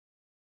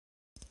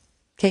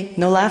Okay,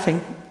 no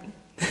laughing.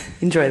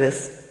 Enjoy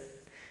this.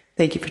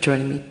 Thank you for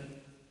joining me.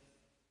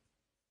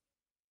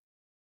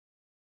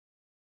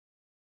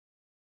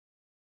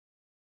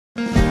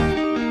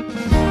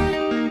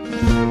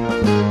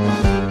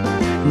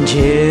 Did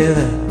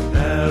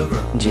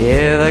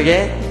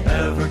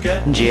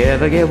you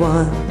ever get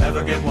one?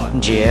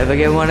 Did you ever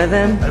get one of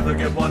them?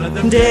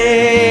 Days.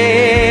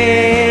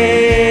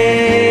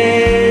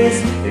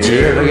 Did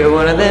you ever get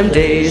one of them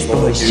days,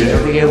 boys? Did you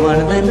ever get one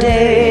of them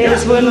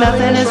days when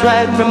nothing is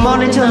right from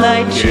morning till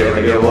night? Did you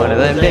ever get one of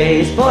them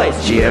days, boys?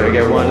 Did you ever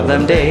get one of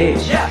them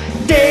days?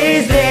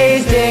 Days,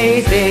 days,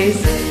 days,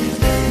 days.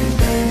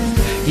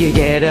 You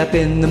get up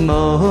in the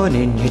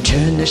morning, you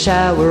turn the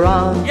shower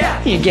on.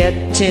 You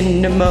get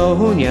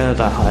pneumonia,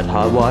 the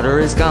hot water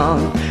is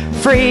gone.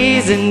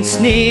 Freezing,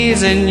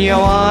 sneezing, you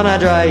wanna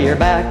dry your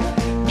back.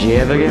 Did you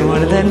ever get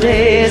one of them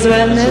days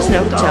when there's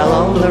no towel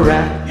on the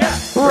rack?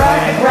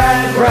 Rack,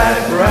 rack, rack,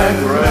 rack,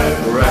 rack,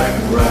 rack,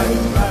 rack.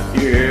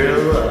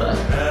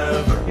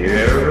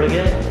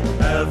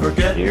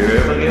 You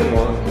ever get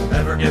one?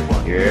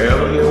 You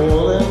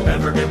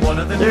ever get one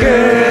of them girls?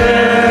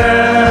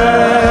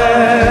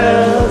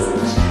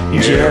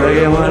 Did you ever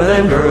get one of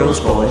them girls,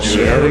 boys? Did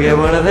you ever get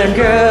one of them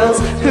girls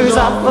who's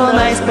awful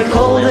nice but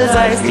cold as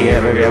ice? Did you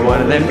ever get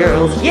one of them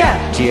girls? Yeah.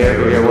 Did you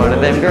ever get one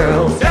of them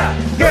girls?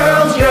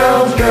 Girls,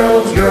 girls,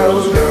 girls,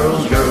 girls,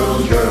 girls,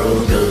 girls,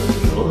 girls, girls.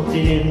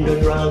 In the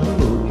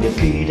round, you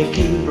feed a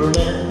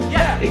Kimberland.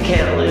 You're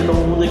counting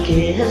on the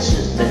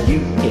kisses that you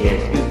get.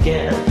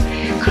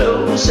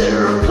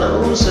 Closer,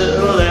 closer,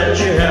 that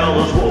your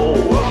house wall.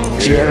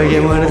 Did you ever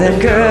get one of them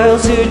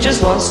girls who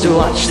just wants to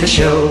watch the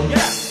show?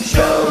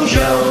 Show,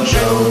 show,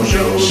 show,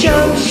 show,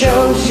 show,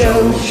 show,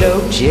 show, show.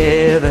 Did you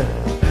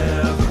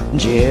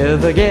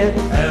ever get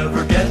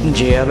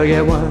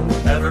one?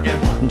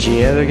 Did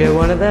you ever get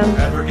one of them?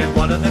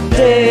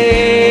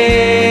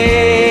 Days.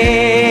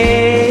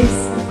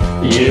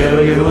 Did you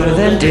ever get one of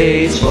them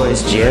days,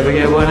 boys? Did you ever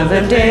get one of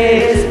them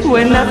days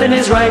when nothing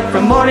is right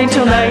from morning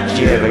till night? Did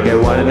you ever get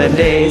one of them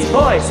days,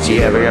 boys? Did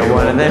you ever get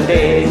one of them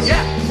days?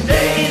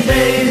 Days,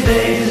 days,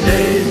 days,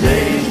 days,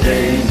 days,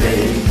 days,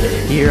 days,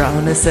 days. You're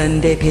on a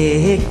Sunday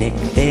picnic,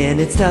 then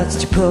it starts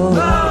to pour.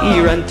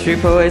 You run through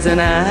poison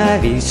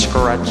ivy,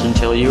 scratch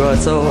until you are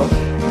sore.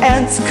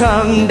 Ants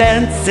come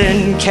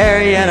dancing,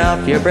 carrying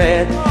off your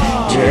bread.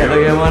 Did you ever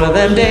get one of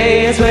them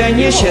days when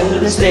you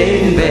should have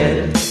stayed in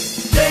bed?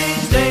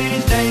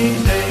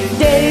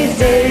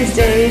 Days,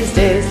 days,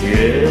 days. You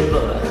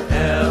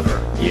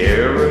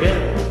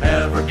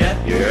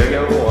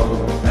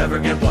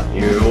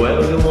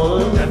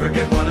ever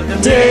get one of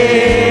them days?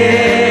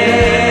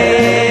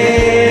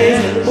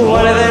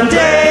 One of them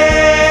days.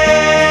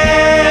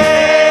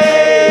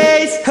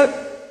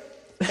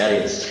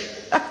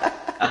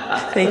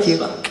 Thank you.